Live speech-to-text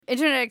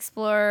Internet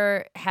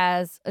Explorer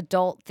has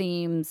adult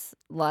themes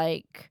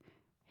like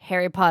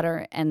Harry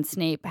Potter and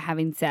Snape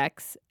having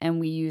sex, and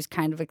we use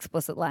kind of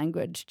explicit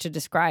language to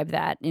describe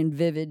that in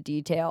vivid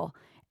detail.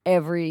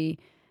 Every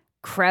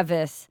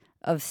crevice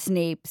of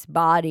Snape's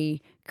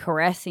body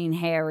caressing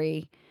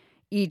Harry,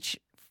 each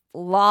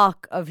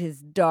lock of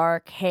his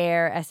dark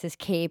hair as his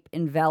cape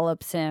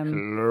envelops him.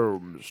 Hello,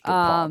 Mr.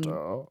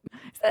 Potter.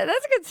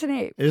 That's a good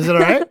Snape. Is it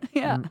all right?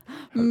 Yeah.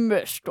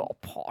 Mr.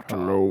 Potter.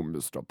 Hello,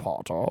 Mr.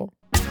 Potter.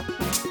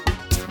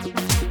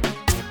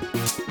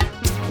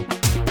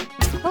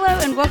 Hello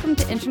and welcome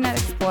to Internet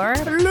Explorer.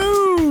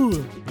 Hello!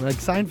 Like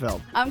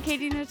Seinfeld. I'm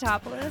Katie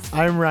Notopoulos,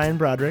 I'm Ryan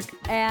Broderick.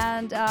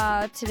 and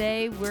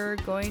today we're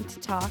going to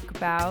talk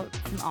about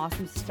some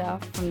awesome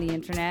stuff from the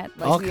internet.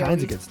 All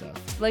kinds of good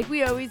stuff. Like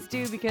we always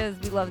do because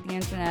we love the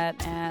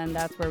internet and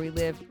that's where we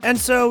live. And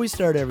so we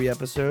start every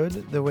episode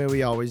the way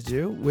we always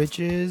do, which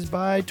is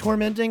by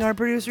tormenting our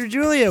producer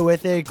Julia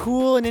with a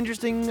cool and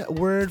interesting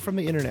word from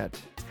the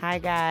internet. Hi,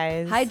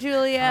 guys. Hi,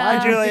 Julia.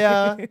 Hi,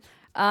 Julia.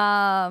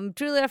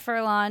 Julia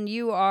Furlan,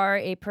 you are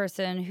a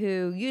person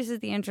who uses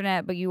the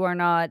internet, but you are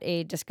not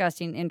a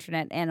disgusting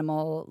internet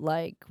animal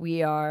like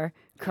we are,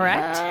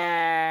 correct?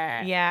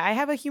 Yeah, I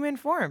have a human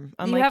form, You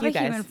unlike have a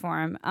guys. human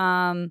form.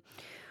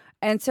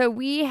 And so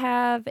we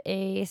have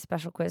a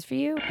special quiz for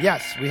you.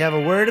 Yes, we have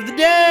a word of the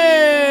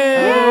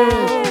day.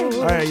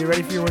 All right, you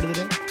ready for your word of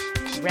the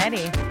day?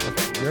 Ready.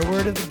 Okay, your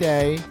word of the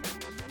day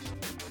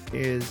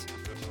is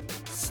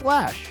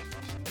slash.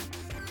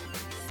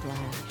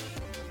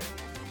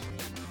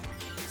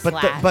 But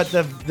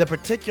the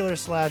particular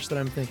slash that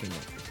I'm thinking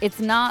of. It's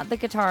not the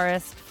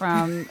guitarist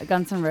from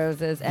Guns N'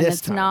 Roses, and This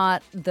it's time.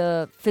 not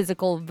the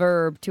physical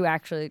verb to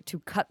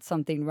cut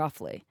something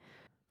roughly.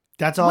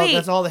 That's all. Wait.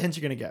 That's all the hints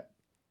you're gonna get.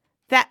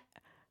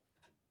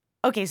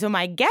 Okay, so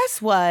my guess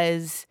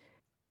was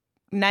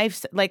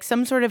knives, like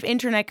some sort of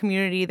internet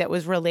community that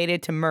was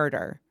related to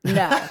murder.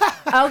 No.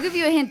 I'll give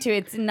you a hint too.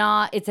 It's a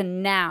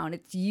noun.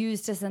 It's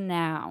used as a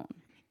noun.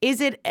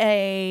 Is it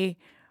a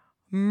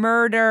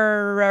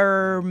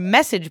murderer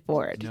message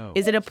board? No.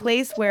 Is it a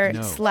place where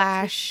No.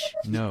 slash?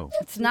 No,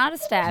 It's not a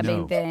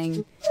stabbing No.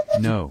 thing.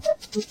 no.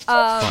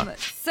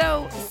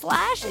 So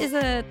slash is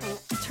a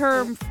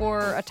term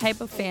for a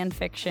type of fan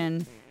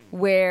fiction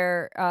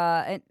where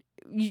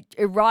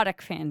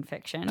erotic fan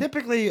fiction.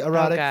 Typically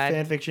erotic God.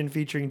 fan fiction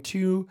featuring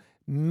two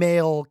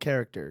male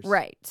characters.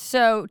 Right.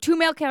 So two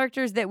male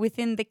characters that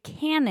within the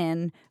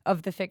canon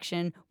of the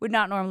fiction would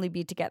not normally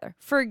be together.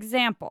 For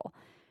example,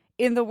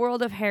 in the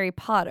world of Harry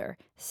Potter,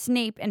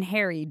 Snape and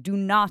Harry do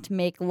not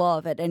make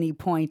love at any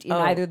point in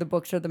either the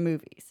books or the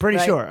movies. Pretty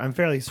right? sure. I'm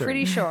fairly certain.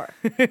 Pretty sure.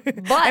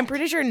 I'm But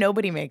pretty sure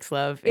nobody makes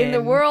love in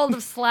the world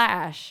of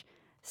Slash,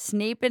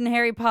 Snape and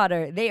Harry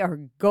Potter, they are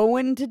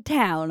going to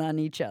town on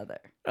each other.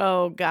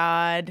 Oh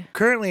God.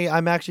 Currently,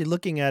 I'm actually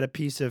looking at a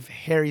piece of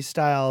Harry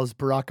Styles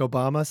Barack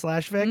Obama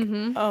slash fic,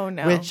 Mm-hmm. Oh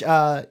no. which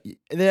and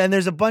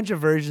there's a bunch of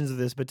versions of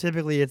this, but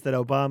typically it's that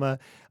Obama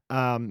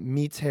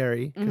meets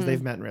Harry because Mm-hmm.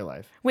 they've met in real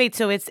life. Wait,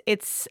 so it's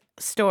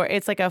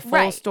like a full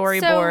Right.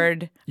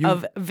 storyboard You-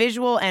 of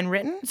visual and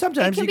written?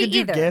 Sometimes It you can can be do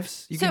either.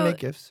 GIFs. You So can make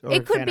GIFs. Or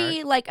it could fan be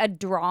art. like a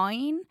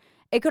drawing.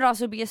 It could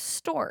also be a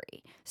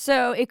story.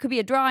 So it could be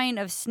a drawing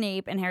of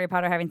Snape and Harry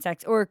Potter having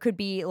sex, or it could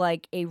be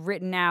like a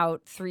written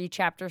out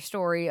 3-chapter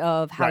story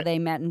of how Right. they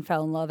met and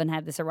fell in love and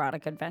had this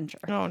erotic adventure.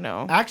 Oh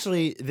no.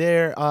 Actually,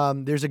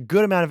 there's a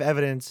good amount of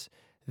evidence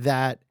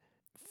that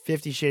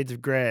 50 Shades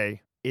of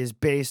Grey is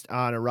based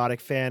on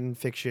erotic fan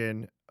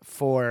fiction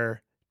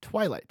for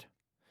Twilight,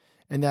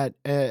 and that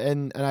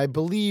and I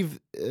believe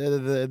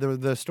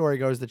the story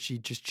goes that she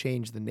just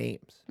changed the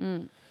names,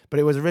 but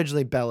it was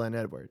originally Bella and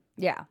Edward.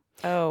 Yeah.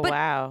 Oh But-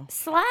 wow.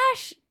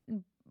 Slash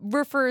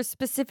refers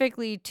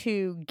specifically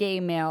to gay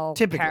male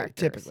characters.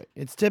 Typically,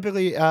 it's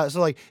typically so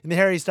like in the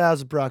Harry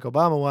Styles Barack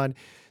Obama one.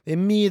 They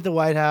meet at the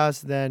White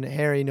House. Then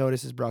Harry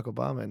notices Barack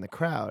Obama in the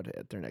crowd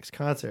at their next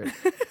concert,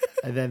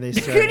 and then they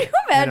start. Could you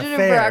imagine an if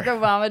affair. Barack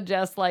Obama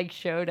just like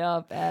showed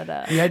up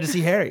at You had to see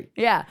Harry.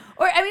 Yeah.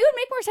 Or, I mean, it would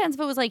make more sense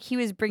if it was like he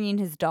was bringing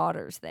his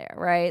daughters there,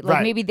 right? Like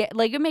Right. maybe,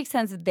 it makes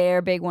sense that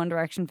they're big One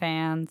Direction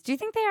fans. Do you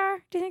think they are?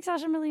 Do you think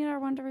Sasha and Millie are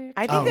One Direction?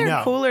 I think Oh, they're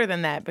no. cooler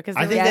than that because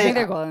I they're think I they- think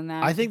they're cooler than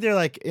that. I think they're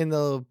like in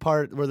the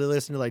part where they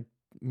listen to like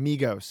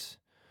Migos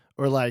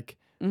or like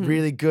Mm-hmm.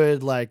 really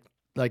good like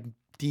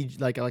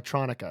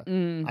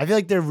electronica. I feel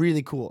like they're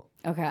really cool.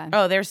 Okay.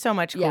 Oh, they're so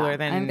much Yeah, cooler I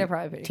than think they're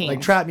probably pretty teens. Like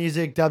trap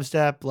music,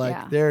 dubstep, like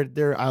Yeah.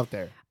 they're out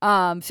there.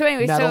 So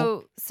anyway,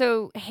 Metal.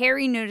 so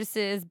Harry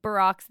notices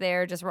Barack's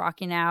there just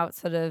rocking out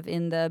sort of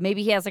in the,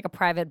 maybe he has like a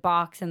private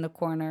box in the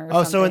corner. Or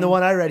Oh, so in the something.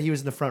 one I read, he was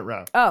in the front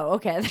row. Oh,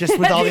 okay. Just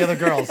with all the other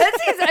girls. That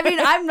seems, I mean,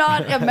 I'm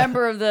not a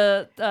member of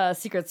the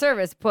Secret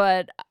Service,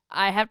 but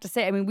I have to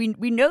say, I mean,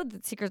 we know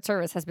that Secret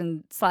Service has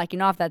been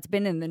slacking off. That's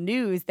been in the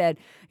news that,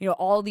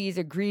 all these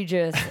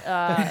egregious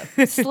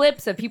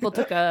slips of people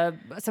took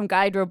some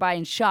guy drove by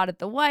and shot at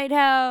the White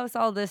House,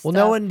 all this Well,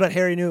 stuff. no one but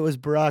Harry knew it was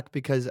Barack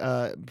because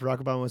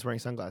Barack Obama was wearing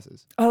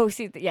sunglasses. Oh,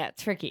 see,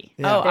 tricky.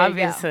 Yeah. Oh, There you go.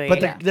 obviously.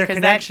 But Yeah. their 'Cause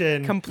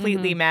connection, that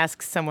completely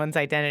masks someone's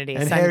identity.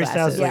 and Harry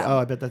Styles Sunglasses. is like, Yeah. oh,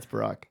 I bet that's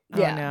Barack.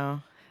 Yeah. Oh,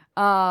 no.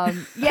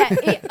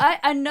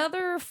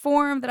 Another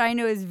form that I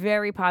know is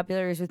very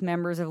popular is with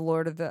members of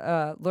Lord of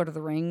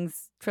the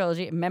Rings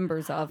trilogy.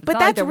 Members of, It's But not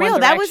like that's they're One real.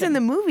 That was Direction. in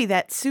the movie,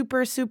 that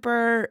super,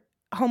 super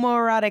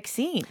homoerotic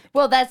scene.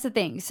 Well, that's the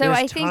thing. So There's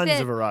I think tons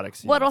that of erotic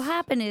scenes. what'll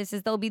happen is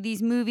there'll be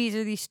these movies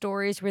or these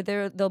stories where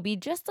there'll be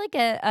just like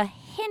a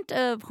hint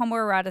of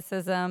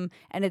homoeroticism,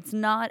 and it's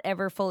not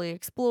ever fully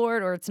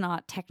explored, or it's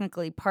not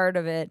technically part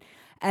of it,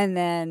 and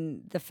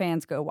then the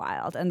fans go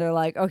wild and they're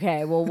like,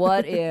 okay, well,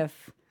 what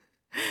if?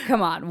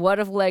 Come on, what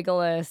if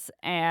Legolas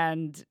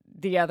and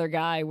the other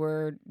guy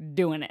were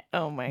doing it?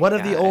 Oh, my One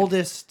God. of the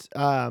oldest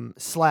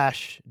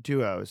slash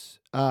duos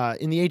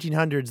in the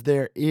 1800s.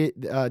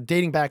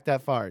 Dating back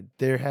that far,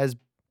 there has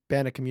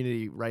been a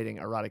community writing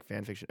erotic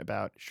fan fiction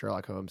about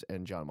Sherlock Holmes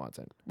and John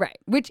Watson. Right,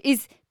 which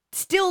is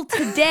still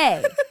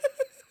today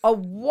a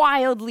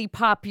wildly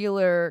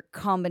popular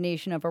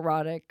combination of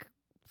erotic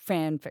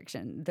fan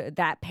fiction,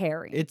 that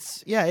pairing.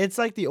 It's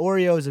like the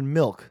Oreos and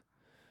milk.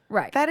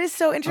 right. That is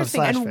so interesting.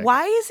 slash And fic.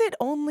 why is it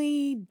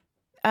only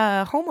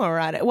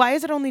homoerotic? Why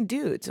is it only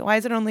dudes? Why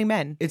is it only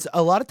men? It's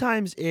a lot of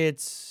times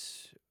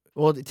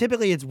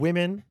typically it's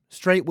women,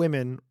 straight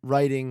women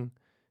writing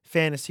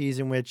fantasies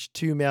in which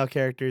two male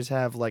characters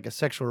have like a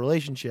sexual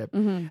relationship.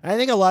 Mm-hmm. And I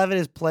think a lot of it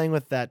is playing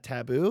with that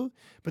taboo,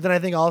 but then I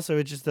think also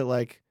it's just that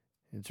like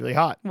it's really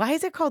hot. Why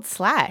is it called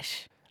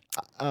slash?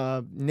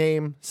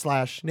 Name/name.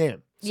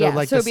 So Yeah,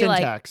 like so the it'd be like-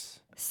 syntax.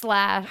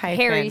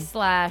 Harry Hyphen.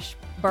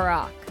 /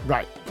 Barack.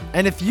 Right.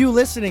 And if you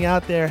listening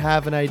out there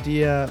have an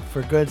idea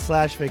for good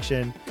slash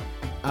fiction,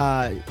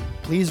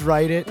 please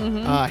write it,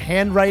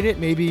 hand write it,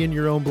 maybe in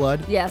your own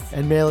blood, Yes.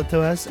 and mail it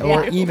to us,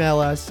 or Yeah. email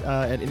us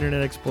at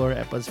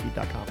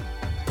internetexplorer@buzzfeed.com.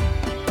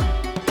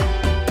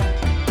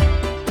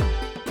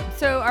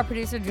 So our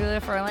producer Julia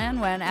Furlan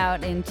went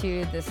out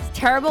into this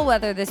terrible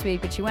weather this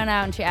week, but she went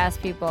out and she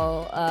asked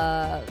people,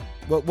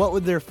 What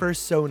would their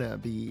persona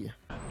be?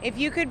 If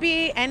you could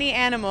be any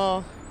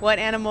animal, what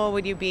animal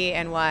would you be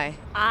and why?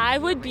 I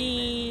would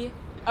be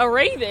a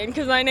raven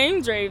because my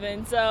name's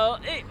Raven, so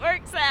it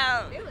works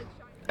out.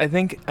 I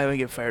think I would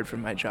get fired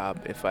from my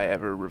job if I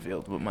ever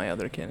revealed what my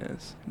other kin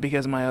is.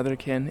 Because my other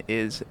kin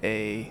is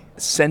a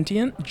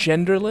sentient,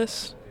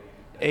 genderless,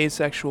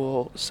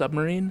 asexual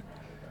submarine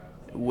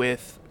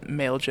with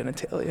male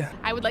genitalia.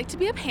 I would like to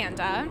be a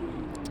panda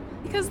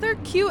because they're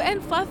cute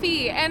and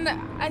fluffy, and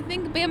I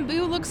think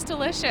bamboo looks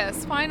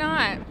delicious. Why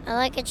not? I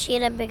like a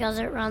cheetah because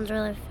it runs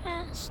really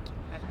fast.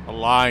 A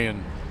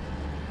lion.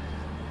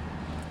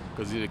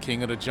 Because he's the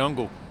king of the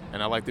jungle.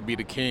 And I like to be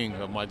the king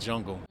of my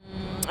jungle.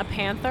 A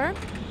panther,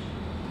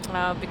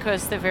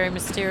 because they're very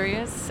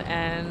mysterious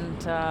and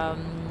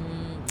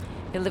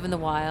they live in the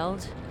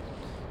wild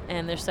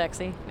and they're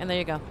sexy. And there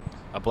you go.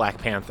 A Black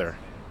Panther,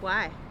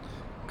 Why?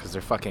 because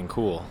they're fucking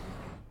cool.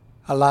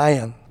 A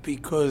lion,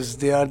 because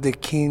they are the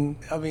king.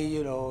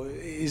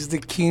 Is the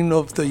king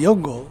of the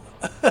jungle.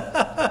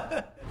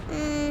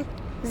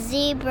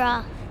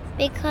 Zebra,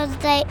 because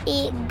they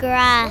eat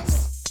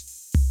grass.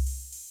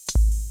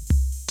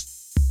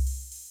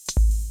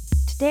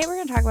 today we're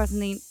going to talk about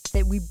something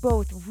that we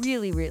both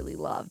really, really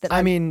love. That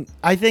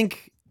I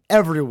think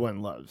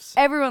everyone loves.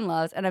 everyone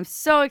loves, and I'm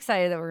so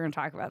excited that we're going to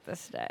talk about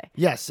this today.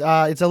 Yes,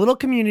 it's a little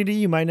community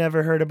you might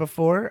never heard of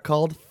before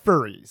called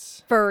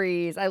furries.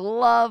 Furries. I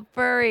love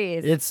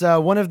furries. It's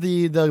one of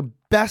the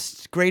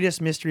best, greatest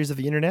mysteries of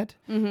the internet.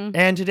 Mm-hmm.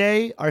 And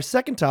today, our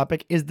second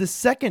topic is the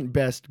second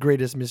best,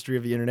 greatest mystery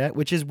of the internet,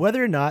 which is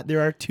whether or not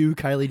there are two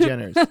Kylie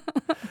Jenners.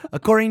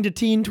 According to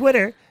teen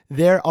Twitter,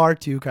 there are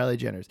two Kylie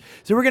Jenners.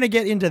 So we're going to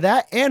get into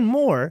that and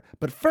more.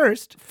 But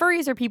first,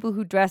 Furries are people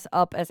who dress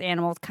up as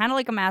animals, kind of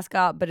like a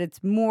mascot, but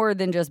it's more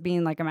than just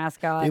being like a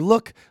mascot. they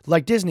look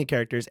like Disney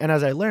characters. And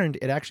as I learned,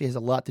 it actually has a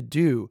lot to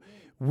do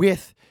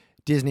with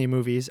Disney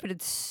movies. But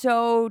it's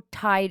so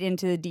tied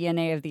into the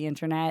DNA of the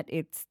internet.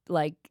 It's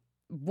like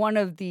one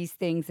of these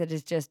things that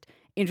is just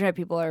internet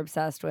people are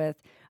obsessed with.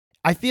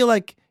 I feel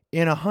like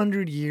in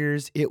 100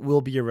 years, it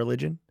will be a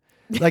religion.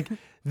 Like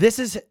this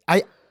is,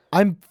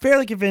 I'm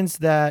fairly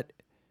convinced that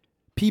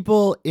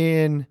people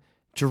in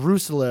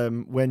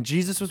Jerusalem, when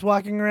Jesus was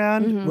walking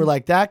around, were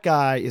like, that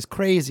guy is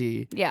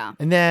crazy. Yeah.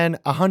 And then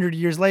 100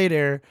 years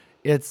later,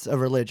 it's a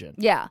religion.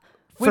 Yeah.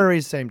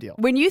 Furries, same deal.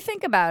 When you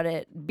think about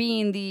it,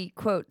 being the,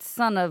 quote,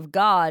 son of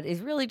God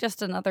is really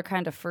just another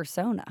kind of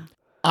fursona.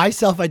 I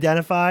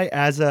self-identify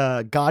as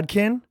a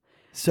godkin,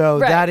 so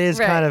Right, that is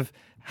right. kind of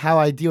how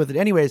I deal with it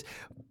anyways.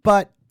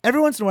 But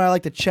every once in a while, I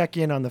like to check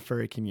in on the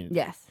furry community.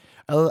 Yes.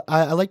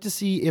 I like to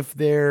see if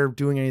they're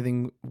doing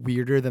anything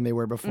weirder than they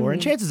were before,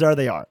 and Mm-hmm. chances are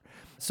they are.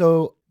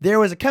 So there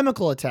was a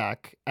chemical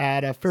attack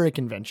at a furry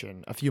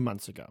convention a few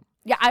months ago.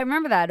 Yeah, I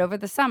remember that over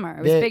the summer.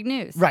 It was big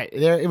news. Right.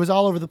 It was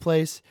all over the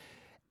place.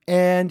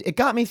 And it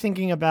got me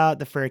thinking about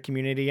the furry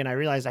community, and I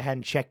realized I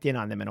hadn't checked in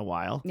on them in a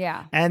while.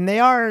 Yeah. And they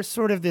are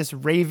sort of this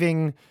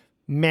raving,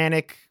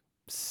 manic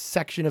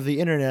section of the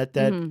internet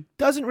that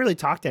doesn't really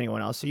talk to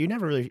anyone else, so you're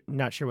never really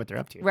not sure what they're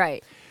up to.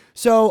 Right.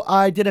 So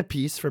I did a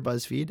piece for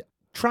BuzzFeed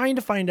trying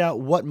to find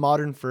out what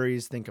modern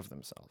furries think of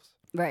themselves.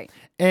 Right.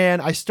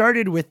 And I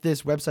started with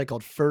this website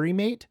called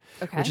FurryMate,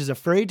 which is a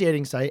furry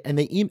dating site, and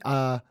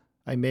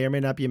I may or may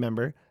not be a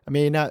member. I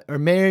may not, or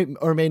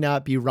may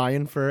not be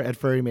Ryan Fur at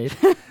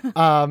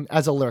FurryMate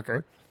as a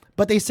lurker.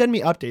 But they send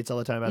me updates all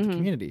the time about the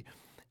community.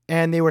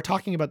 And they were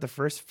talking about the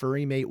first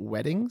FurryMate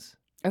weddings.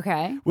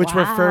 Okay. Which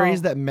were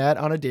furries that met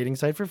on a dating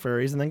site for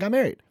furries and then got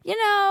married. You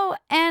know,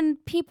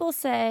 and people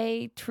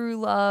say true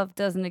love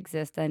doesn't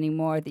exist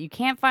anymore, that you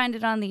can't find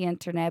it on the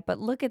internet, but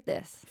look at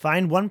this.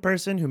 Find one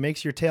person who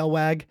makes your tail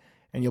wag,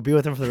 and you'll be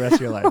with them for the rest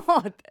of your life.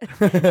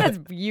 That's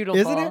beautiful.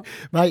 Isn't it?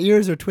 My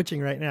ears are twitching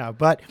right now.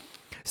 But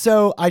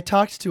so I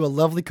talked to a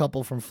lovely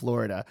couple from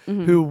Florida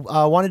who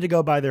wanted to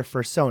go by their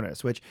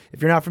fursonas, which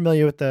if you're not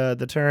familiar with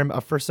the term, a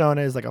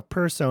fursona is like a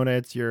persona.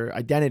 It's your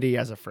identity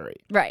as a furry.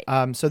 Right.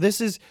 So this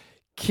is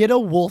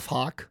Kidda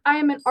Wolfhawk. I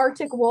am an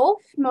Arctic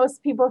wolf.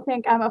 Most people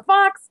think I'm a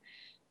fox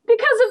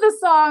because of the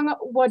song,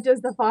 What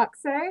Does the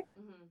Fox Say?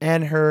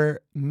 And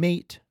her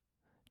mate,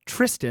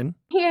 Tristan.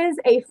 He is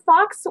a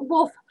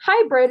fox-wolf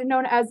hybrid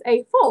known as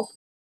a wolf.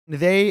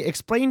 They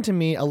explained to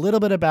me a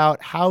little bit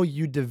about how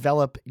you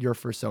develop your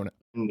fursona.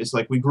 It's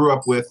like we grew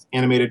up with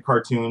animated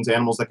cartoons,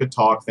 animals that could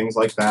talk, things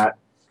like that.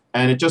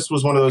 And it just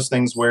was one of those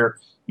things where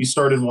you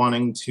started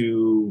wanting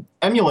to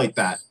emulate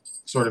that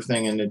sort of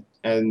thing.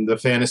 And the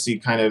fantasy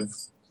kind of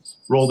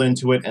rolled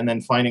into it. And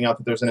then finding out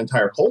that there's an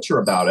entire culture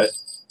about it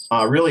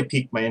really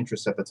piqued my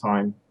interest at the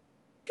time.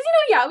 Because,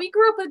 we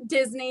grew up with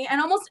Disney, and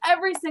almost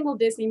every single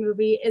Disney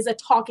movie is a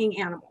talking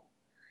animal.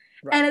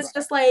 Right, and it's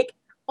just like,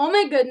 oh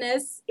my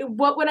goodness,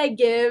 what would I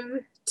give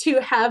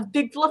to have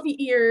big fluffy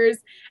ears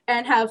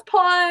and have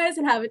paws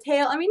and have a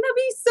tail? I mean, that'd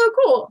be so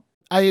cool.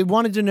 I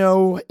wanted to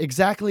know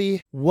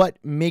exactly what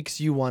makes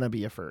you want to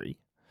be a furry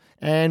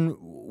and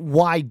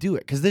why do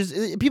it. Because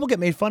people get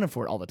made fun of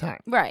for it all the time.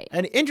 Right.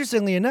 And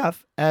interestingly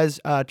enough,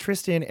 as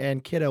Tristan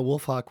and Kidda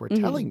Wolfhawk were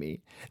telling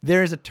me,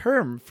 there is a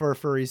term for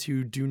furries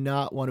who do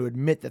not want to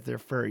admit that they're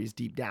furries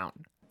deep down.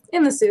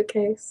 In the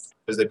suitcase.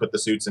 Because they put the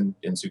suits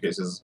in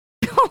suitcases.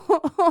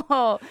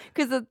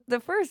 Because of the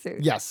fursuit.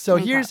 Yes. So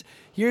here's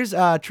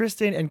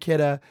Tristan and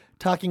Kidda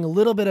talking a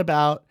little bit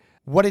about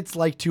what it's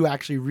like to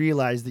actually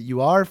realize that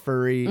you are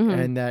furry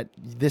and that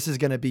this is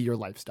going to be your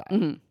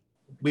lifestyle.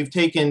 We've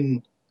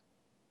taken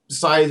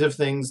sides of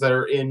things that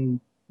are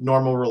in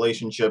normal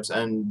relationships,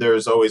 and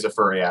there's always a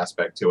furry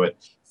aspect to it.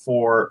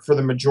 For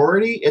the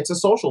majority, it's a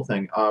social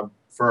thing.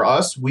 For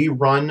us, we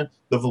run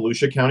the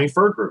Volusia County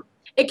Fur Group.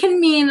 It can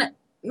mean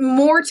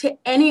more to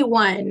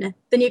anyone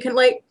than you can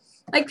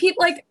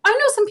people. I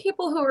know some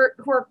people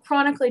who are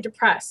chronically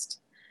depressed,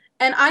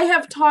 and I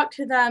have talked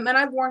to them, and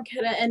I've worn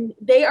Kidda, and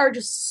they are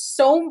just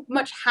so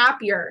much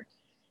happier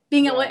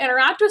being able to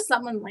interact with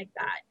someone like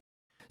that.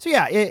 So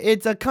yeah,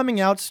 it's a coming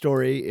out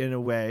story in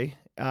a way.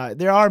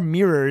 There are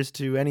mirrors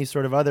to any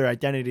sort of other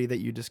identity that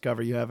you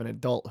discover you have in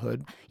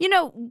adulthood.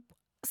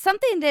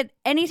 Something that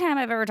anytime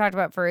I've ever talked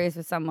about furries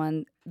with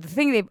someone, the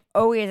thing they've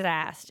always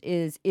asked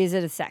is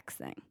it a sex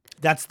thing?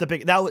 That's the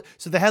big,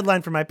 so the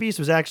headline for my piece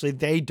was actually,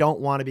 they don't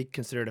want to be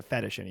considered a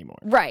fetish anymore.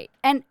 Right.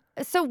 And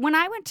so when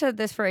I went to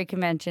this furry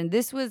convention,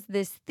 this was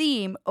this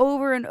theme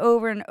over and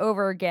over and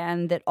over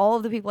again that all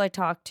of the people I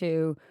talked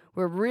to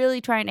were really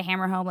trying to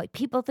hammer home. Like,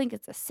 people think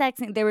it's a sex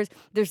thing. There's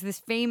this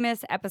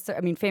famous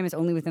episode, famous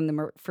only within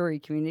the furry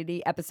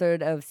community,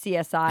 episode of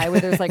CSI where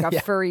there's like a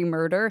furry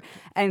murder,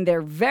 and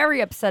they're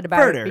very upset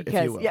about it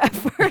because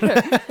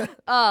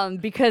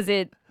because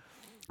it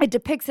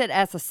depicts it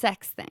as a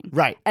sex thing.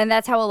 Right. And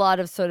that's how a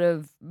lot of sort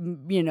of,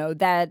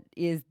 that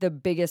is the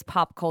biggest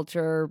pop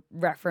culture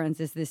reference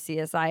is this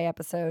CSI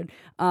episode.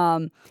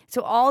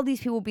 So all these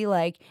people will be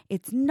like,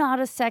 it's not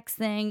a sex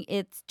thing.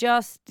 It's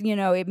just,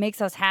 it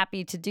makes us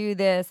happy to do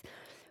this.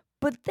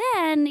 But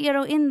then,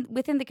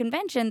 within the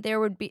convention, there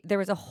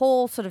was a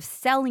whole sort of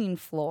selling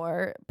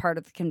floor part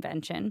of the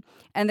convention,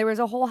 and there was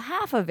a whole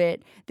half of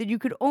it that you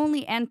could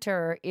only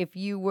enter if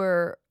you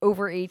were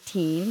over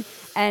 18,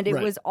 and it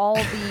was all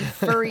the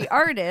furry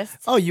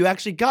artists. Oh, you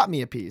actually got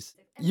me a piece.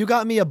 You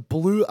got me a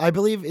blue, I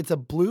believe it's a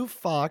blue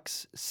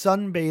fox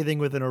sunbathing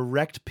with an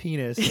erect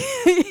penis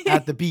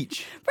at the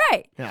beach.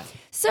 Right. Yeah.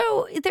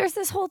 So there's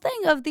this whole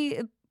thing of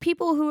the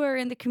people who are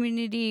in the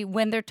community,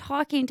 when they're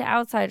talking to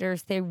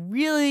outsiders, they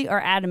really are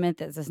adamant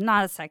that this is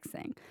not a sex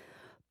thing.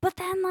 But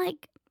then,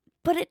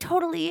 but it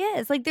totally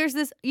is. There's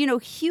this,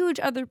 huge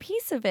other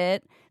piece of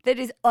it that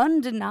is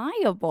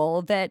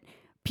undeniable, that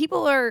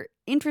people are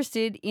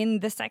interested in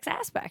the sex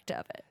aspect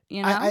of it,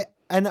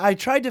 I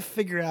tried to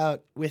figure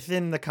out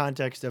within the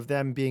context of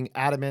them being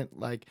adamant,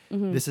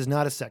 this is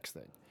not a sex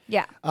thing.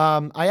 Yeah.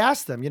 I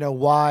asked them,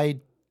 why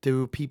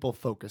do people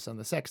focus on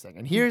the sex thing?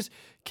 And here's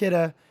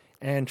Kidda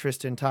and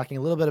Tristan talking a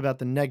little bit about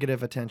the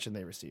negative attention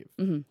they receive.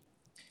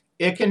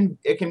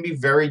 it can be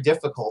very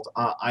difficult.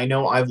 I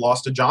know I've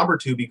lost a job or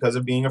two because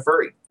of being a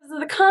furry.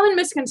 The common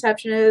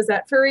misconception is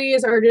that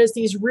furries are just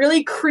these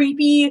really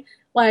creepy,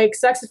 like,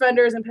 sex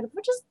offenders and pedophiles,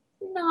 which is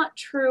not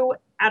true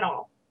at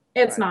all.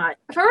 It's not.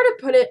 If I were to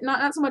put it,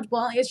 not so much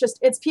bluntly,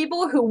 it's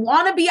people who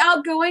want to be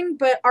outgoing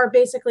but are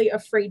basically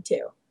afraid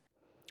to.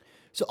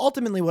 So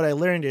ultimately what I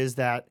learned is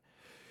that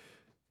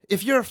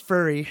if you're a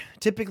furry,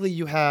 typically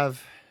you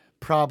have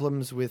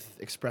problems with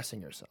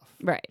expressing yourself.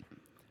 Right.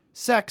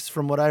 Sex,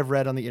 from what I've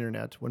read on the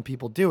internet, when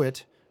people do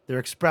it, they're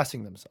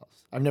expressing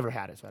themselves. I've never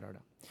had it, so I don't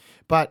know.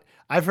 But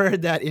I've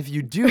heard that if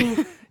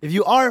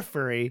you are a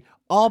furry,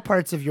 all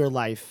parts of your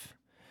life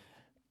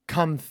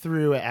come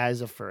through as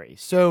a furry.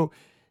 So,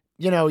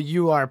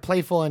 you are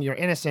playful and you're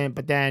innocent,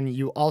 but then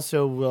you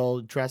also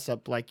will dress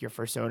up like your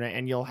fursona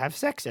and you'll have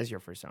sex as your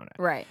fursona.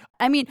 Right.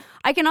 I mean,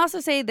 I can also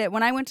say that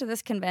when I went to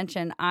this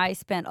convention, I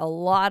spent a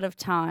lot of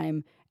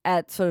time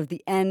at sort of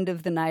the end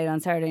of the night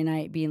on Saturday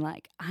night being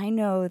like, I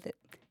know that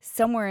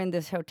somewhere in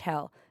this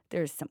hotel,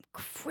 there's some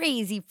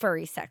crazy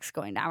furry sex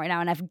going down right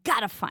now, and I've got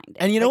to find it.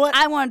 And you know what?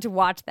 I wanted to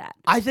watch that.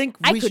 I think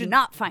I could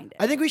not find it.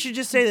 I think we should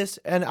just say this,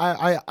 and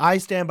I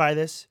stand by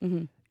this.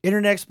 Mm-hmm.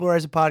 Internet Explorer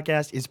as a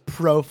podcast is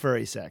pro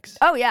furry sex.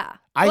 Oh, yeah.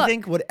 I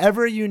think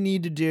whatever you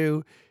need to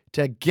do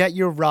to get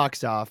your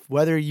rocks off,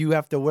 whether you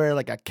have to wear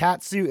like a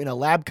cat suit and a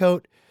lab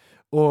coat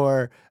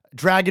or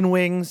dragon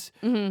wings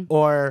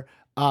or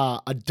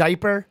a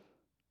diaper.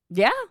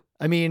 Yeah.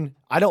 I mean,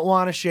 I don't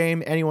want to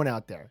shame anyone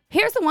out there.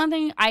 Here's the one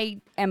thing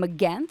I am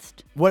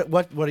against. What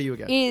are you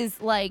against? Is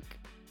like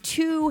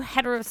two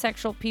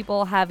heterosexual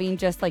people having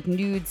just like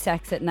nude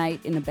sex at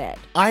night in a bed.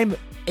 I'm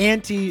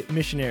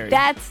anti-missionary.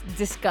 That's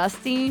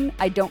disgusting.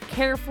 I don't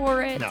care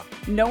for it.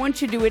 No one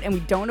should do it, and we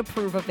don't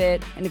approve of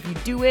it. And if you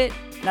do it,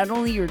 not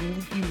only are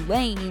you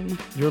lame.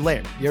 You're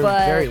lame. You're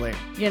but, very lame.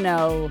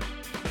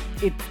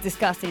 It's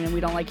disgusting, and we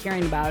don't like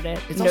hearing about it.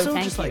 It's no, also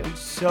thank just you. like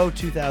so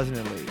 2000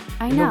 and late.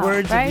 I In know, the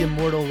words right? of the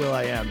immortal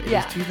Will.i.am, it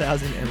Yeah. is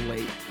 2000 and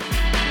late.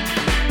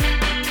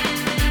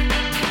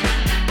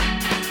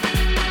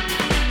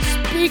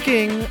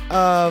 Speaking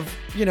of,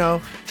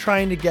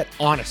 trying to get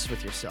honest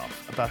with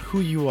yourself about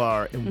who you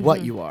are and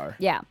what you are.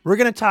 Yeah. We're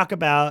going to talk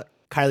about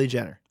Kylie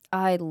Jenner.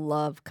 I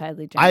love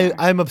Kylie Jenner.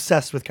 I'm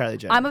obsessed with Kylie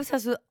Jenner. I'm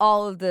obsessed with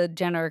all of the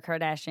Jenner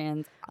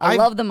Kardashians. I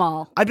love them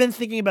all. I've been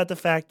thinking about the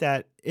fact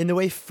that in the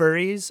way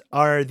furries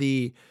are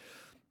the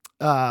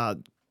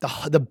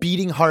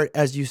beating heart,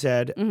 as you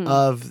said,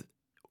 of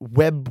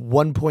Web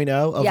 1.0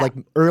 of like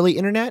early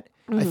internet.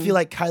 I feel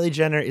like Kylie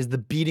Jenner is the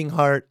beating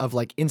heart of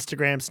like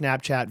Instagram,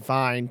 Snapchat,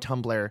 Vine,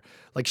 Tumblr.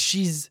 Like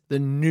she's the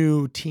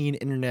new teen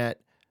internet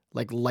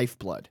like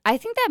lifeblood. I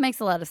think that makes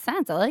a lot of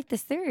sense. I like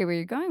this theory where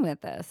you're going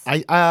with this.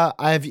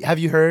 Have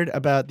you heard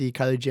about the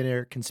Kylie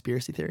Jenner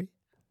conspiracy theory?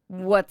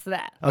 What's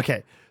that?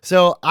 Okay,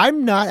 so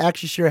I'm not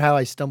actually sure how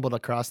I stumbled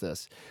across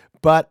this,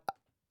 but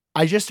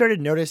I just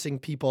started noticing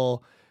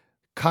people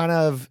kind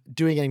of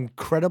doing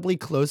incredibly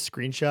close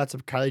screenshots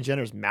of Kylie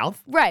Jenner's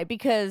mouth. Right,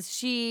 because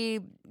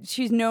she's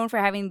known for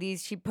having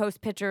these, she posts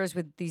pictures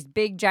with these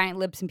big giant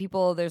lips, and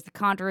there's the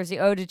controversy,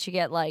 did she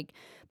get like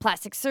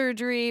plastic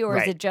surgery, or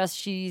is it just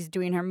she's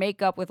doing her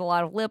makeup with a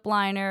lot of lip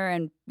liner,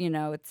 and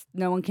it's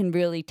no one can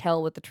really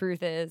tell what the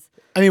truth is.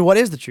 I mean, what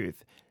is the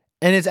truth?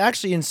 And it's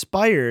actually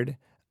inspired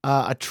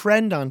a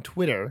trend on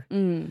Twitter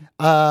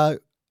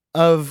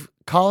of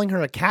calling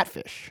her a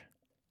catfish.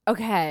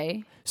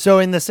 Okay. So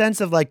in the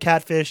sense of like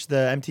Catfish,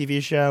 the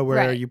MTV show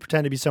where you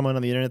pretend to be someone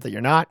on the internet that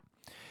you're not,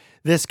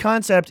 this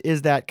concept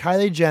is that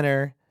Kylie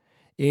Jenner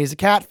is a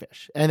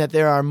catfish and that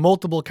there are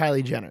multiple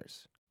Kylie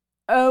Jenners.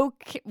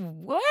 Okay.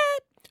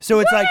 What?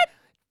 So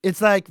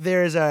it's like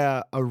there's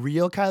a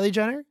real Kylie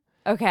Jenner.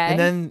 Okay. And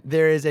then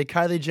there is a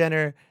Kylie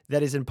Jenner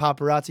that is in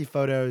paparazzi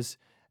photos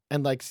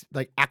and like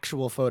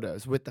actual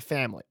photos with the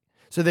family.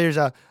 So there's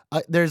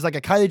like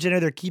a Kylie Jenner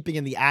they're keeping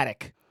in the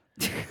attic.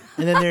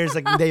 And then there's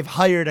like they've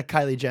hired a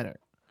Kylie Jenner.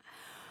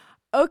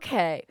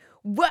 Okay.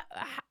 What?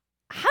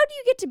 How do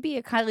you get to be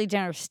a Kylie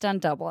Jenner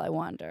stunt double, I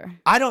wonder?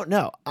 I don't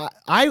know.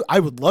 I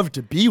would love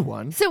to be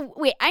one. So,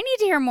 wait, I need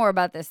to hear more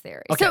about this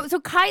theory. Okay.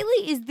 So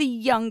Kylie is the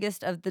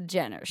youngest of the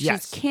Jenners. She's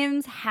Yes.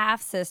 Kim's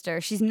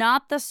half-sister. She's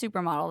not the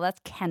supermodel.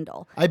 That's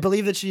Kendall. I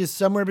believe that she is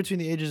somewhere between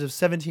the ages of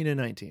 17 and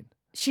 19.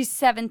 She's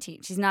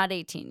 17. She's not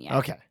 18 yet.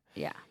 Okay.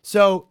 Yeah.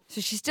 So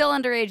she's still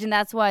underage, and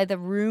that's why the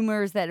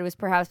rumors that it was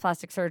perhaps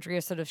plastic surgery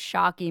are sort of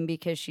shocking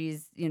because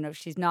she's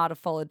not a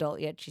full adult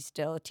yet. She's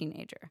still a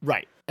teenager.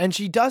 Right. And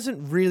she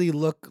doesn't really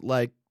look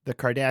like the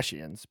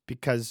Kardashians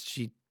because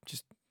she's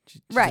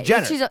right.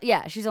 a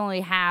Jenner. She's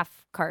only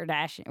half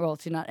Kardashian. Well,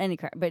 she's not any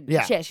but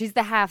Yeah. she's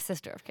the half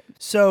sister of Kim.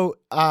 So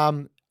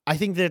I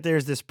think that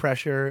there's this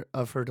pressure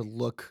of her to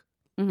look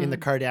in the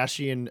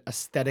Kardashian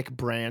aesthetic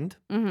brand.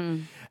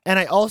 Mm-hmm. And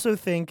I also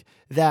think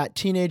that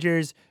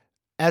teenagers,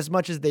 as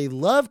much as they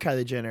love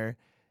Kylie Jenner,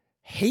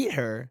 hate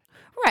her.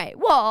 Right.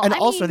 Well, And I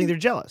also mean, I think they're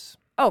jealous.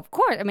 Oh, of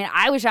course. I mean,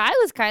 I wish I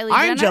was Kylie Jenner.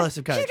 I'm jealous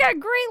of Kylie She's got a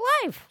great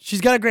life. She's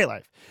got a great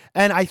life.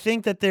 And I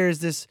think that there's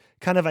this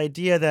kind of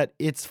idea that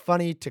it's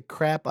funny to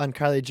crap on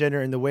Kylie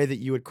Jenner in the way that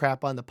you would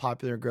crap on the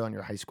popular girl in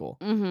your high school.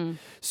 Mm-hmm.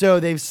 So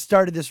they've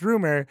started this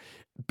rumor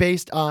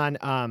based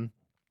on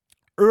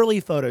early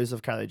photos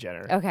of Kylie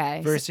Jenner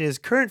Okay. versus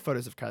current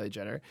photos of Kylie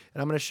Jenner.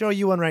 And I'm going to show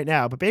you one right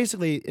now. But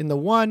basically, in the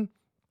one,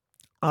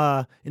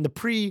 in the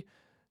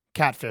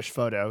pre-catfish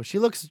photo, she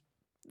looks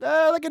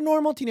like a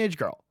normal teenage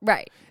girl.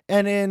 Right.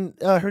 And in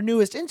her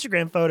newest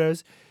Instagram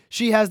photos,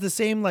 she has the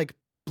same like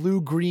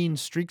blue-green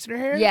streaks in her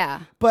hair.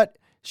 Yeah. But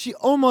she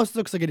almost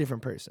looks like a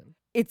different person.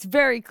 It's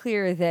very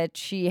clear that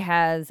she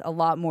has a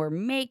lot more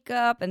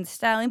makeup and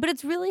styling, but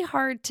it's really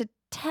hard to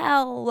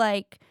tell,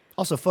 like,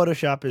 Also,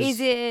 Photoshop is... is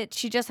it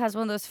she just has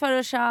one of those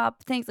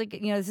Photoshop things? Like,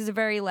 you know, this is a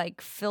very, like,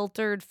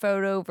 filtered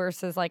photo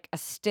versus, like, a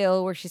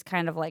still where she's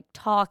kind of, like,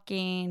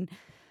 talking.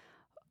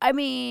 I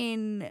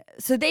mean,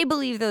 so they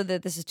believe, though,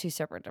 that this is two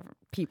separate different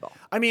people.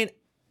 I mean,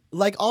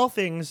 like all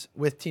things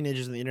with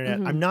teenagers on the internet,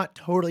 Mhm. I'm not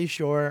totally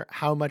sure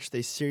how much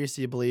they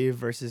seriously believe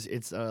versus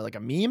it's like a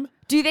meme.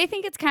 Do they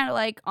think it's kind of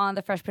like on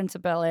The Fresh Prince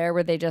of Bel-Air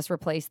where they just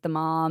replaced the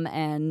mom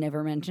and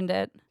never mentioned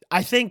it?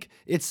 I think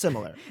it's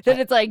similar. That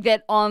it's like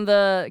that on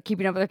the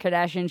Keeping Up with the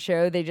Kardashians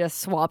show, they just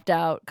swapped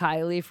out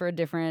Kylie for a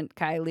different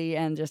Kylie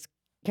and just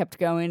kept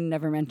going and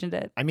never mentioned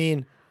it. I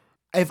mean,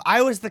 if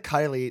I was the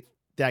Kylie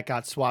that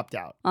got swapped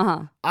out,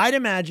 I'd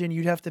imagine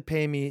you'd have to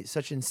pay me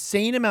such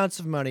insane amounts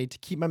of money to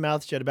keep my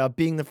mouth shut about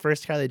being the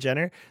first Kylie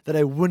Jenner that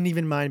I wouldn't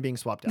even mind being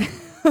swapped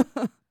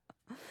out.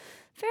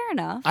 Fair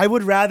enough. I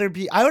would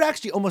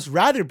actually almost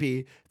rather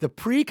be the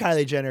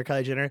pre-Kylie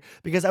Jenner,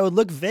 because I would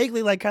look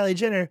vaguely like Kylie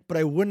Jenner, but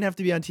I wouldn't have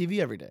to be on TV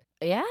every day.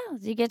 Yeah,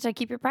 you get to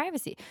keep your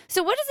privacy.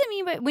 So what does it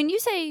mean by when you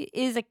say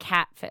is a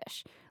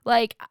catfish?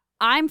 Like,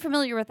 I'm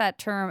familiar with that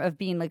term of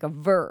being like a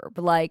verb.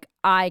 Like,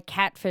 I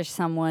catfish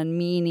someone,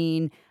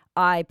 meaning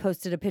I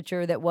posted a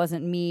picture that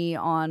wasn't me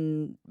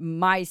on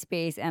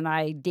MySpace and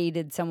I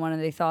dated someone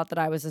and they thought that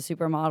I was a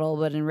supermodel,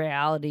 but in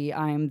reality,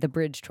 I'm the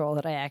bridge troll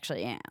that I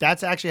actually am.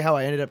 That's actually how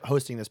I ended up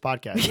hosting this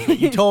podcast.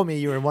 You told me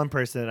you were one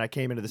person and I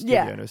came into the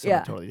studio and it was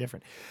something totally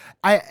different.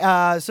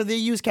 So they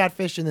use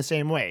catfish in the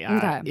same way.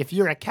 Okay. If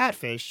you're a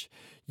catfish,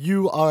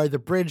 you are the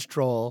bridge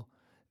troll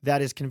that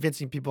is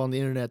convincing people on the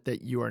internet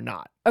that you are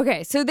not.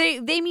 Okay, so they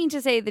mean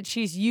to say that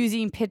she's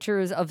using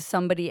pictures of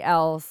somebody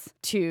else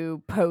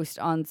to post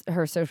on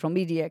her social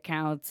media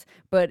accounts,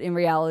 but in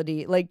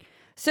reality, like,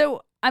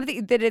 so I'm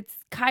thinking that it's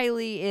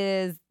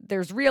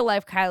there's real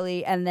life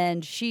Kylie, and then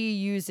she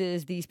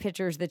uses these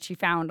pictures that she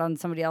found on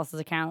somebody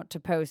else's account to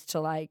post to,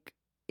 like,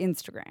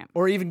 Instagram.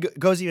 Or even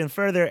goes even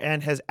further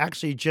and has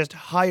actually just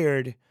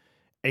hired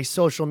a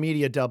social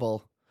media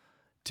double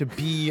to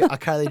be a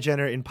Kylie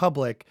Jenner in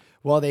public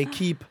while they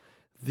keep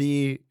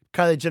the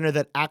Kylie Jenner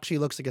that actually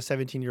looks like a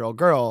 17-year-old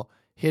girl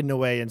hidden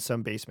away in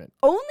some basement.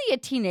 Only a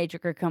teenager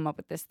could come up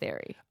with this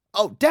theory.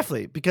 Oh,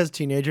 definitely, because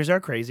teenagers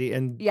are crazy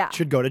and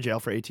should go to jail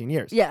for 18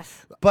 years.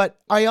 Yes. But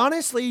I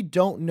honestly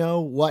don't know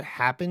what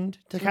happened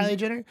to Kylie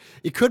Jenner.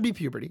 It could be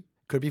puberty,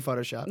 could be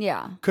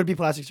Photoshop, could be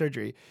plastic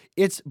surgery.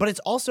 But it's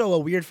also a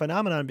weird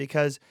phenomenon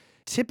because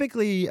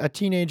typically a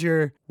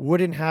teenager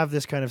wouldn't have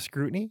this kind of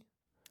scrutiny.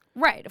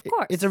 Right, of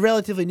course. It's a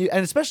relatively new,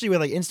 and especially with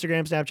like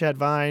Instagram, Snapchat,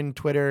 Vine,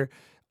 Twitter,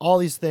 all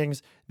these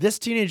things, this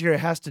teenager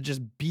has to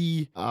just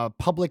be a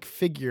public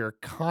figure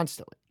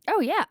constantly. Oh,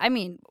 yeah. I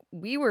mean,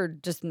 we were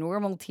just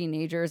normal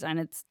teenagers, and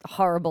it's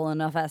horrible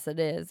enough as it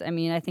is. I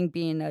mean, I think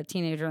being a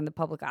teenager in the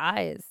public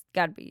eye has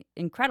got to be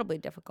incredibly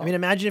difficult. I mean,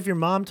 imagine if your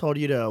mom told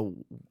you to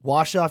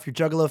wash off your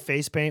Juggalo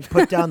face paint,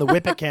 put down the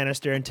Whip It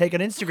canister, and take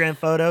an Instagram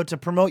photo to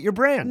promote your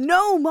brand.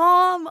 No,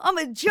 Mom, I'm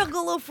a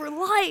Juggalo for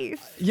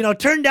life. You know,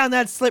 turn down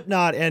that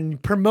Slipknot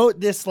and promote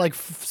this like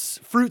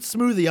fruit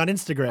smoothie on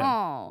Instagram.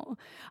 Oh,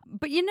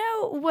 but you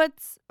know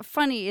what's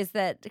funny is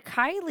that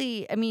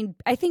Kylie, I mean,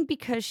 I think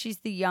because she's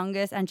the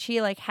youngest and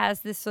she like has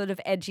this sort of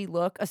edgy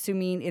look,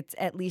 assuming it's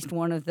at least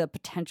one of the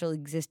potential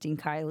existing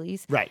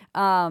Kylies. Right.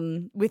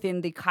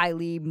 Within the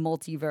Kylie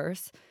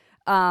multiverse.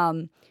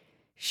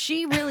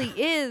 She really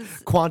is.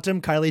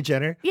 Quantum Kylie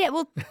Jenner. Yeah,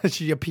 well.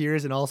 She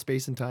appears in all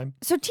space and time.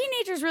 So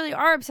teenagers really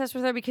are obsessed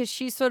with her because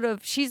she's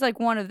like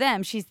one of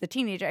them. She's the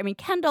teenager. I mean,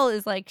 Kendall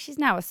is like, she's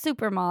now a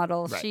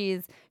supermodel.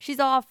 Right. She's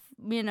off,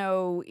 you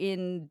know,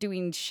 in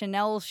doing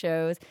Chanel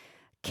shows.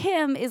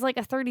 Kim is like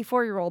a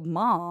 34-year-old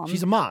mom.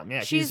 She's a mom,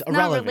 yeah. She's not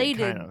irrelevant,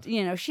 related. kind of.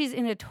 You know, she's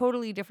in a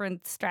totally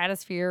different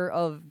stratosphere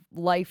of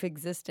life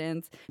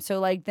existence. So,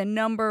 like, the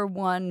number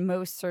one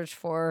most searched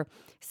for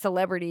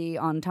celebrity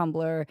on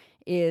Tumblr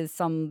is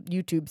some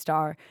YouTube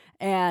star.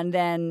 And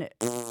then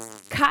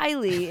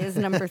Kylie is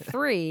number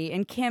 3,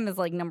 and Kim is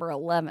like number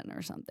 11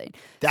 or something.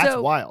 That's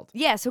wild.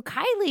 Yeah, so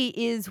Kylie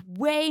is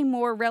way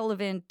more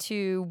relevant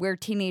to where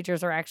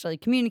teenagers are actually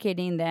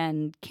communicating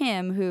than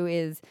Kim, who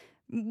is,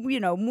 you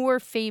know, more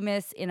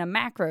famous in a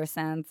macro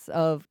sense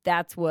of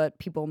that's what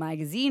People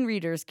magazine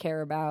readers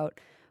care about.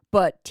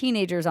 But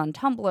teenagers on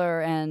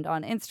Tumblr and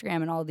on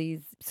Instagram and all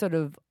these sort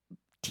of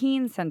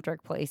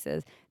teen-centric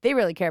places, they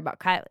really care about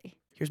Kylie.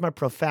 Here's my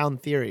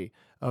profound theory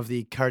of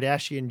the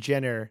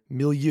Kardashian-Jenner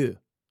milieu,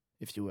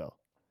 if you will.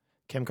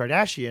 Kim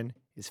Kardashian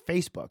is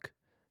Facebook.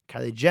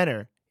 Kylie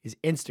Jenner is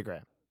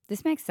Instagram.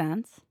 This makes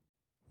sense.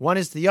 One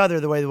is the other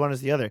the way the one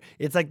is the other.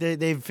 It's like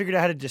they've figured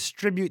out how to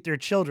distribute their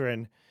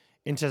children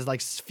into like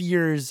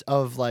spheres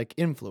of like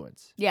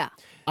influence. Yeah.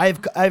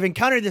 I've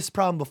encountered this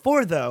problem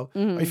before though.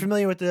 Mhm. Are you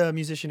familiar with the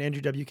musician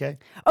Andrew WK?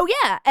 Oh,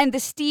 yeah. And the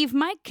Steve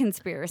Mike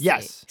conspiracy.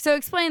 Yes. So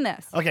explain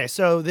this. Okay,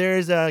 so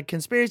there's a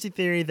conspiracy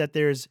theory that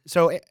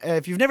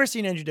if you've never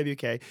seen Andrew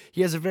WK,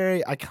 he has a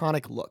very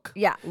iconic look.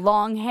 Yeah.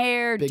 Long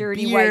hair, Big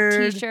dirty beard,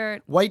 white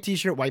t-shirt. White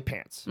t-shirt, white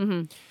pants.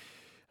 Mm-hmm.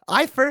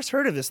 I first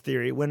heard of this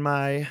theory when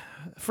my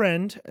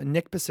friend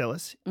Nick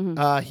Basilis,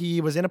 he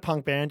was in a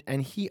punk band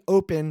and he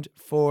opened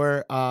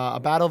for a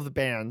battle of the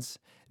bands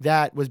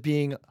that was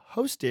being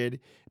hosted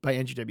by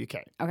Andrew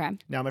WK. Okay.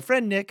 Now, my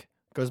friend Nick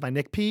goes by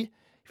Nick P.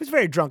 He was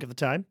very drunk at the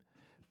time,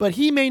 but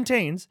he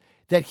maintains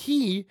that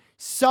he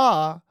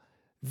saw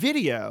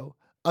video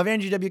of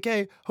Andrew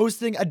WK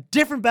hosting a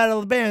different battle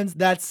of the bands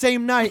that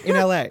same night in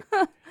LA.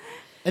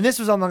 And this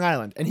was on Long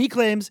Island. And he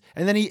claims,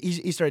 and then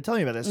he started telling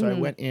me about this. So I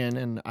went in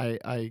and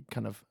I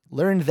kind of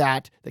learned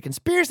that the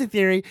conspiracy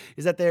theory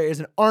is that there is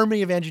an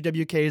army of Andrew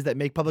WKs that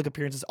make public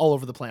appearances all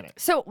over the planet.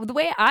 So the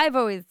way I've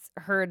always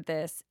heard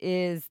this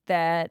is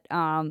that,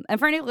 and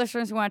for any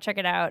listeners who want to check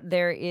it out,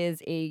 there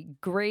is a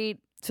great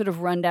sort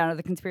of rundown of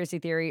the conspiracy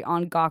theory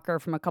on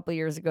Gawker from a couple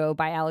years ago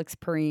by Alex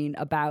Perrine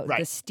about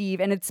the Steve,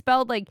 and it's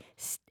spelled like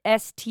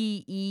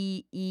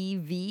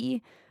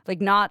Steev, like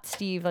not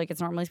Steve like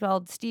it's normally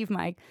spelled, Steve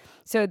Mike.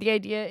 So the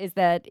idea is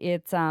that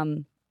it's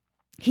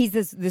he's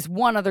this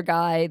one other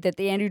guy that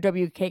the Andrew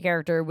WK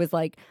character was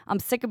like, I'm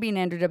sick of being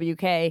Andrew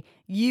WK.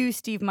 You,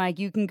 Steve Mike,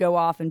 you can go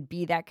off and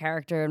be that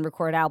character and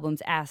record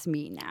albums. Ask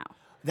me now.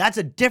 That's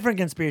a different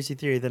conspiracy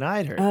theory than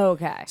I'd heard.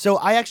 Okay. So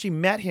I actually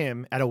met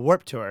him at a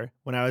Warped Tour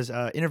when I was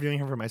interviewing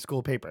him for my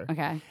school paper.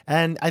 Okay.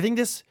 And I think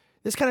this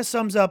kind of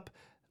sums up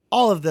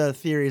all of the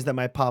theories that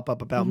might pop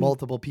up about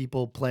multiple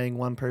people playing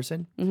one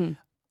person. Mm-hmm.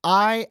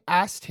 I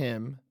asked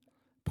him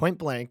point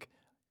blank,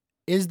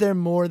 is there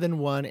more than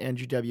one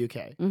Andrew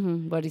WK?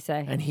 Mm-hmm. What'd he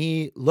say? And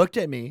he looked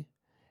at me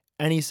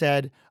and he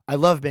said, I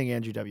love being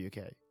Andrew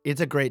WK.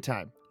 It's a great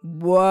time.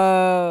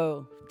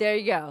 Whoa. There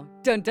you go.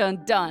 Dun,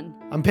 dun, dun.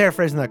 I'm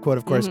paraphrasing that quote,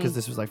 of course, because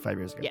this was like 5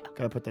 years ago. Yeah.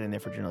 Gotta put that in there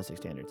for journalistic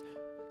standards.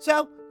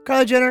 So,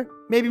 Kylie Jenner,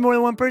 maybe more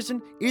than one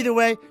person. Either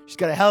way, she's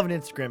got a hell of an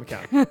Instagram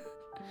account.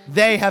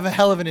 They have a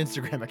hell of an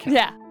Instagram account.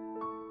 Yeah.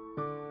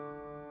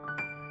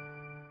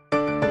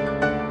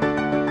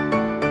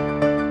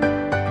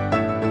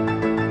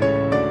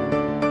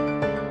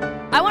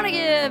 I want to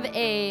give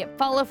a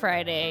follow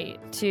Friday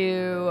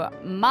to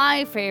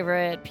my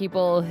favorite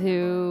people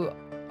who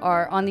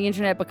are on the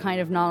internet but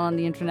kind of not on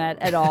the internet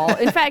at all.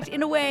 In fact,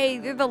 in a way,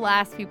 they're the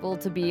last people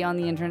to be on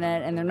the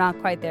internet and they're not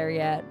quite there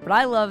yet. But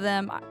I love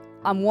them.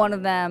 I'm one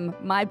of them.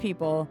 My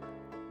people,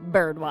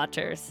 bird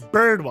watchers.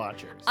 Bird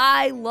watchers.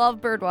 I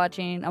love bird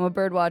watching. I'm a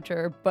bird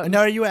watcher. But now,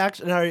 are you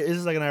actually? Now, is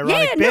this like an ironic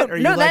Yeah, bit, no, or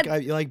no,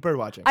 you like bird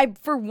watching?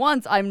 For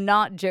once, I'm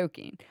not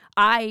joking.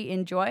 I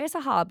enjoy as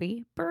a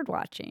hobby bird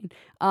watching.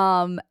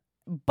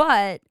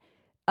 But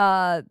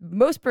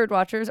most bird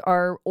watchers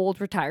are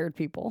old retired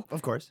people.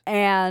 Of course.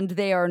 And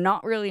they are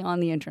not really on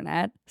the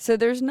internet. So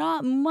there's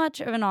not much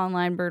of an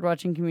online bird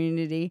watching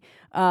community.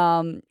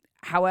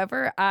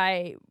 However,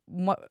 I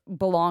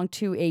belong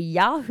to a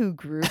Yahoo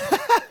group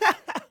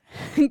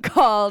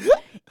called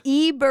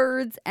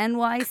eBirds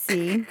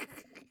NYC,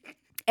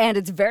 and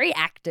it's very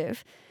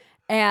active.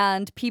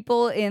 And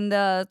people in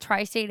the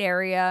tri-state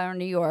area or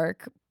New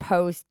York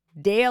post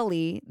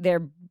daily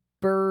their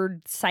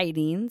bird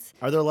sightings.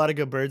 Are there a lot of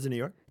good birds in New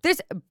York?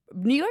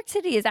 New York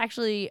City is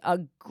actually a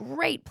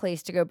great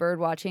place to go bird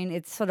watching.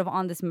 It's sort of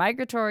on this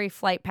migratory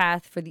flight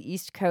path for the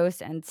East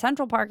Coast, and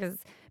Central Park is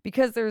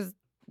because there's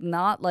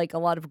not like a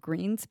lot of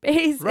green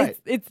space. Right.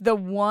 It's the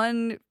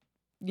one,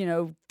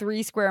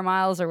 3 square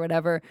miles or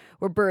whatever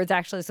where birds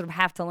actually sort of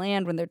have to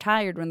land when they're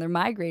tired, when they're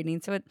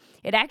migrating. So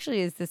it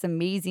actually is this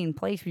amazing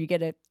place where you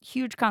get a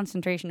huge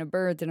concentration of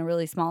birds in a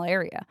really small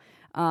area.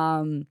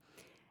 And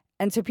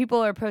so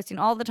people are posting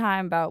all the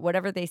time about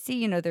whatever they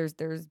see.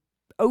 There's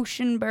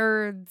ocean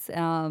birds,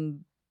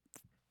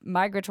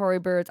 migratory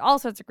birds, all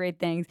sorts of great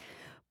things.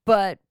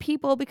 But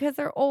people, because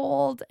they're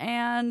old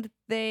and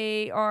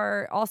they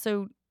are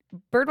also,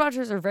 bird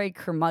watchers are very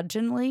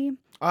curmudgeonly.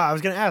 I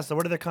was going to ask, so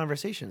what are their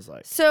conversations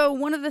like? So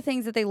one of the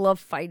things that they love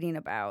fighting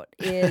about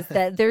is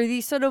that there are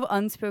these sort of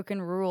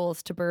unspoken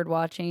rules to bird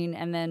watching,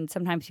 and then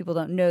sometimes people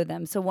don't know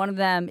them. So one of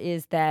them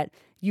is that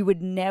you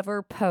would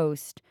never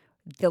post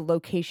the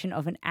location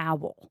of an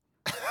owl.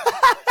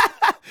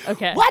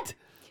 Okay. What?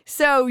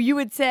 So you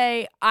would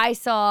say, I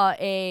saw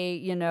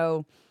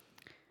a,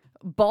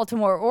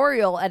 Baltimore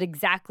Oriole at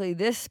exactly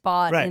this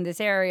spot in this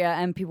area,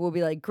 and people would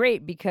be like,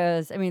 great,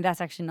 because,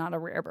 that's actually not a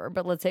rare bird,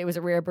 but let's say it was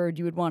a rare bird,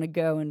 you would want to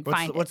go and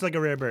find it. What's like a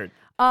rare bird?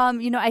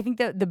 I think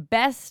that the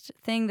best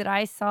thing that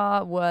I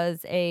saw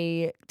was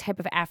a type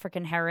of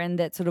African heron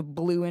that sort of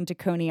blew into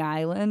Coney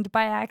Island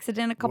by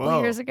accident a couple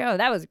of years ago.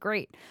 That was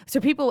great.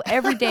 So people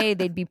every day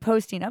they'd be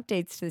posting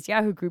updates to this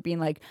Yahoo group being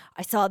like,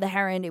 I saw the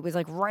heron. It was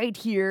like right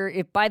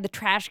here, by the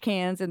trash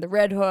cans and the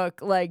Red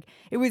Hook. Like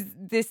it was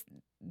this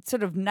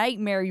sort of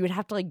nightmare. You would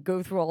have to like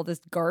go through all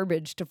this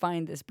garbage to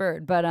find this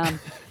bird. But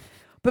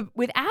but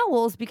with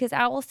owls, because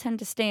owls tend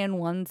to stay in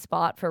one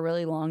spot for a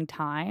really long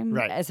time,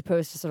 Right. as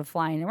opposed to sort of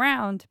flying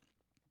around,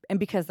 and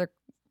because they're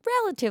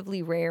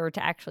relatively rare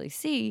to actually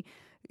see,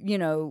 you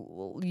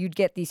know, you'd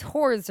get these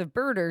hordes of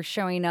birders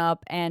showing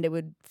up, and it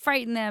would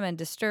frighten them and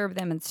disturb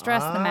them and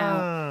stress them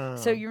out.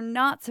 So you're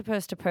not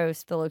supposed to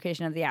post the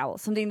location of the owl.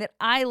 Something that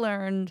I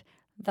learned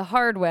the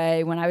hard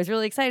way when I was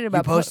really excited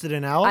about. You posted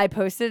an owl? I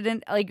posted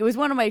it, like it was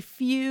one of my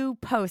few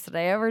posts that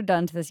I ever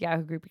done to this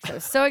Yahoo group because I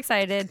was so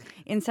excited.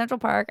 In Central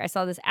Park, I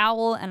saw this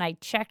owl, and I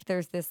checked.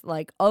 There's this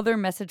like other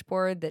message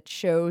board that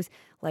shows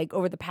like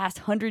over the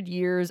past 100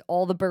 years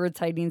all the bird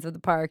sightings of the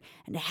park,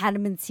 and it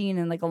hadn't been seen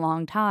in like a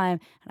long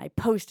time. And I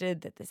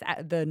posted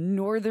that the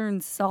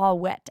northern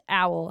saw-whet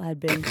owl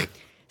had been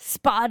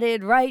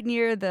spotted right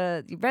near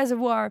the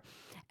reservoir,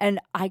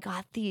 and I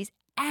got these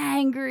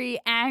angry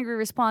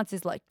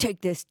responses like,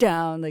 take this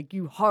down, like,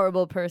 you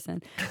horrible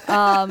person. So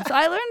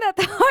I learned that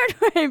the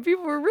hard way, and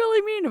people were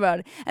really mean about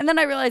it. And then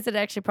I realized that it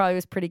actually probably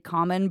was pretty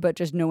common, but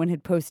just no one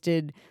had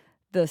posted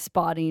the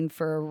spotting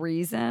for a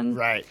reason.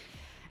 Right.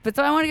 But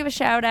so I want to give a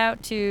shout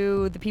out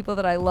to the people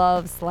that I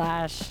love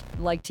 /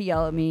 like to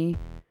yell at me,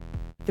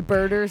 the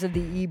birders of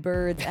the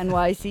eBirds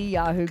NYC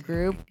Yahoo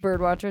group,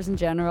 birdwatchers in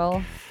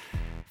general.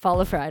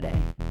 Follow Friday.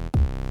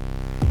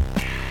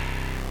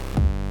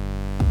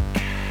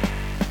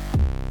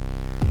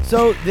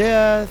 So,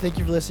 thank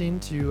you for listening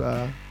to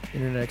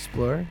Internet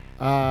Explorer.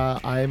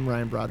 I'm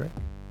Ryan Broderick.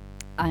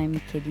 I'm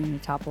Katie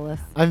Notopoulos.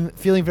 I'm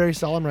feeling very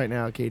solemn right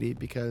now, Katie,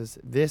 because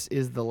this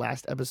is the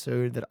last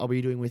episode that I'll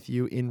be doing with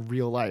you in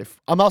real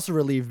life. I'm also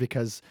relieved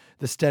because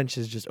the stench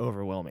is just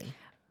overwhelming.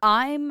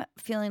 I'm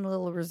feeling a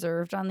little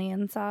reserved on the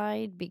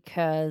inside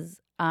because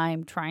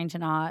I'm trying to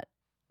not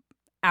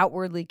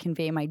outwardly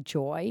convey my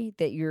joy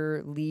that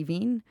you're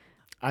leaving.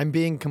 I'm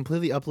being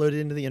completely uploaded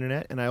into the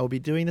internet, and I will be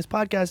doing this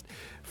podcast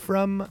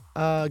from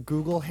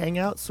Google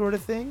Hangout sort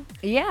of thing.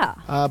 Yeah.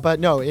 But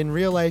no, in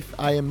real life,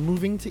 I am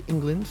moving to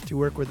England to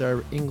work with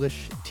our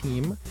English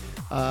team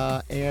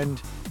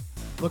and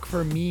look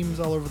for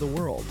memes all over the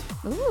world.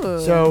 Ooh.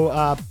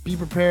 So be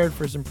prepared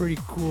for some pretty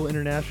cool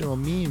international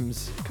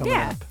memes coming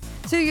up.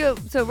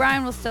 So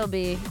Ryan will still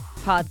be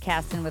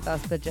podcasting with us,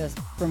 but just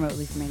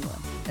remotely from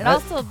England. And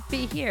I'll still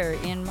be here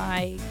in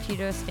my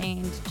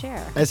Cheeto-stained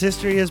chair. As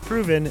history has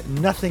proven,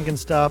 nothing can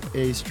stop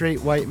a straight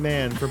white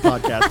man for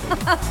podcasting.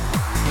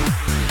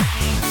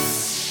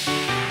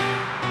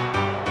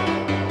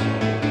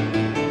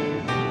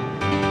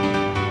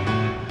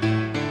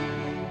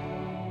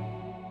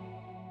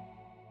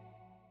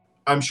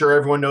 I'm sure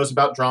everyone knows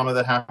about drama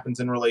that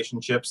happens in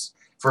relationships.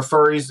 For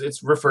furries,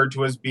 it's referred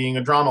to as being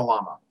a drama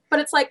llama. But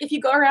it's like if you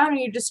go around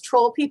and you just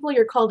troll people,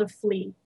 you're called a flea.